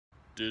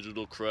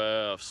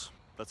DigitalCrafts.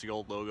 That's the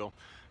old logo.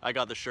 I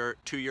got the shirt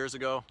 2 years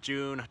ago,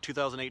 June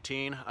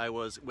 2018. I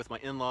was with my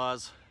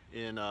in-laws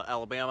in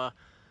Alabama.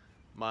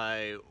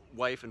 My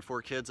wife and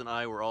 4 kids and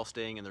I were all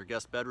staying in their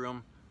guest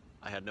bedroom.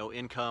 I had no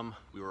income.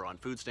 We were on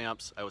food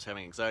stamps. I was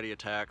having anxiety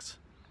attacks.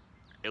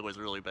 It was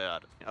really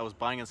bad. I was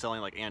buying and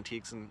selling like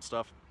antiques and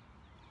stuff.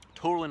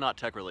 Totally not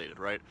tech related,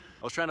 right?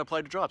 I was trying to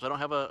apply to jobs. I don't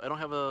have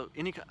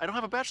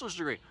a bachelor's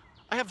degree.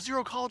 I have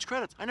 0 college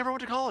credits. I never went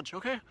to college,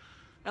 okay?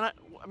 And I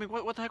mean,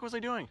 what the heck was I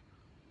doing?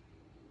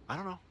 I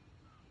don't know.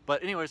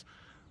 But anyways,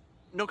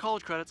 no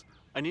college credits.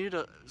 I needed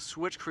to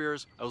switch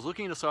careers. I was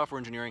looking into software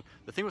engineering.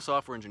 The thing with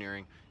software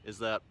engineering is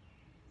that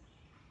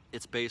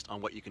it's based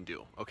on what you can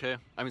do, okay?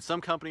 I mean, some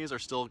companies are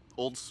still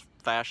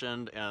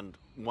old-fashioned and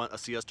want a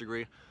CS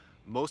degree.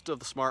 Most of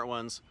the smart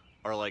ones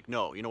are like,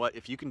 no, you know what?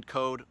 If you can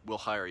code, we'll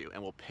hire you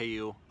and we'll pay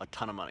you a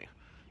ton of money.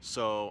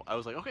 So I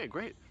was like, okay,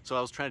 great. So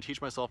I was trying to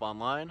teach myself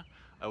online.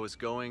 I was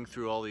going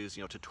through all these,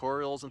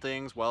 tutorials and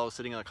things while I was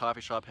sitting in a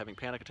coffee shop having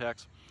panic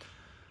attacks.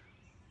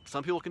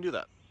 Some people can do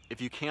that. If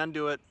you can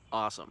do it,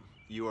 awesome.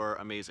 You are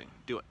amazing.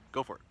 Do it.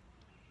 Go for it.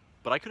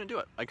 But I couldn't do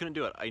it. I couldn't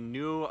do it. I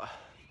knew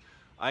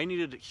I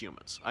needed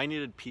humans. I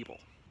needed people.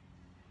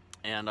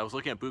 And I was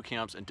looking at boot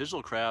camps, and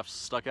DigitalCrafts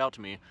stuck out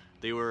to me.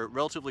 They were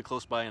relatively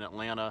close by in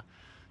Atlanta.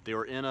 They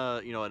were in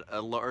a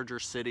larger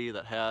city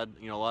that had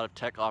a lot of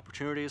tech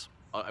opportunities.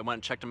 I went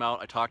and checked them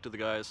out. I talked to the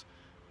guys.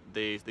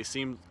 They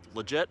seemed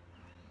legit.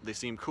 They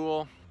seemed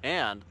cool.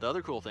 And the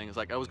other cool thing is,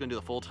 like, I was going to do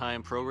the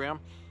full-time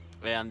program,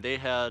 and they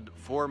had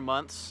 4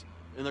 months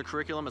in their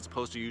curriculum as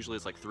opposed to usually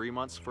it's like 3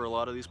 months for a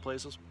lot of these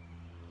places.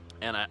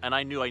 And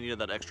I knew I needed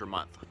that extra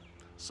month.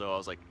 So I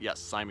was like, yes,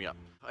 sign me up.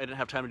 I didn't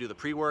have time to do the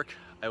pre-work.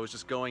 I was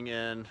just going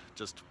in,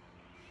 just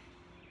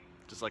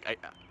like I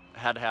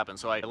had to happen.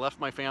 So I left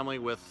my family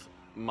with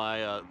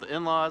my the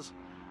in-laws.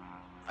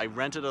 I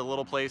rented a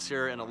little place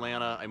here in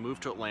Atlanta. I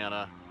moved to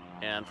Atlanta,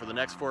 and for the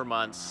next 4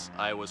 months,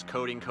 I was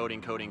coding.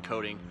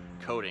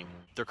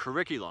 Their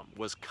curriculum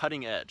was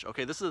cutting edge.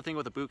 Okay, this is the thing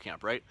with the boot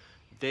camp, right?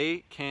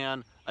 They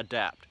can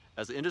adapt.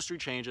 As the industry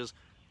changes,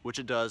 which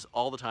it does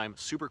all the time,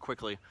 super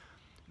quickly,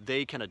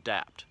 they can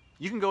adapt.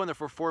 You can go in there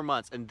for 4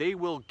 months and they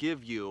will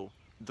give you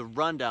the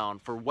rundown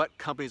for what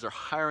companies are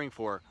hiring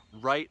for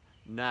right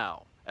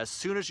now. As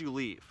soon as you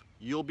leave,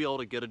 you'll be able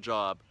to get a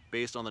job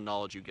based on the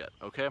knowledge you get,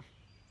 okay?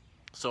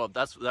 So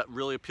that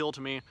really appealed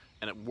to me,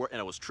 and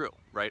it was true,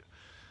 right?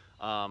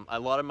 A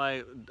lot of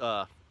my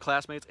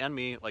classmates and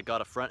me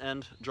got a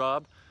front-end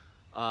job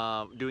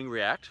doing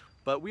React,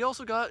 but we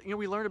also got,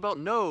 we learned about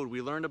Node,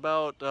 we learned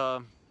about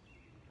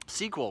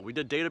SQL, we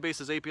did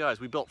databases, APIs,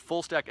 we built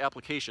full-stack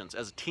applications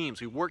as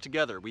teams, we worked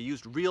together, we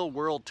used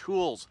real-world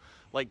tools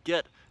like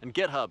Git and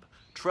GitHub,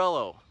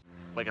 Trello.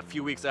 Like a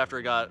few weeks after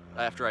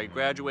I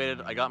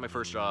graduated, I got my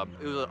first job.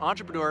 It was an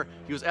entrepreneur.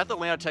 He was at the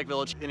Atlanta Tech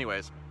Village.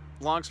 Anyways,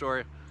 long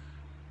story.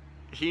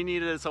 He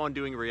needed someone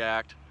doing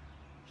React.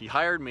 He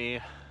hired me,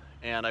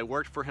 and I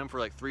worked for him for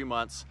like 3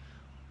 months.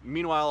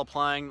 Meanwhile,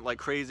 applying like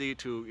crazy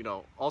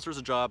to all sorts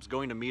of jobs,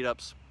 going to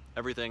meetups,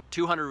 everything.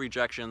 200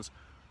 rejections,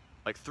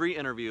 like 3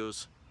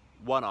 interviews,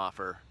 1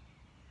 offer,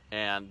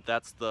 and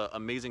that's the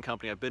amazing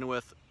company I've been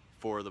with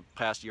for the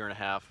past 1.5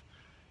 years.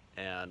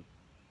 And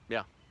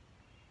yeah.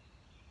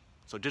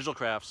 So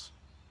DigitalCrafts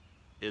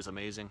is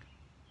amazing.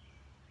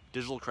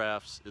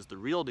 DigitalCrafts is the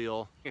real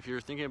deal. If you're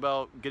thinking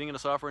about getting into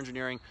software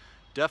engineering,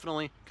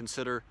 definitely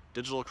consider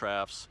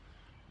DigitalCrafts.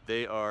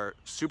 They are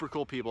super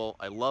cool people.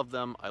 I love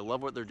them. I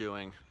love what they're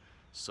doing.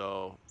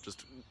 So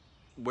just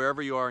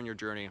wherever you are in your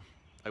journey,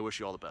 I wish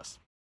you all the best.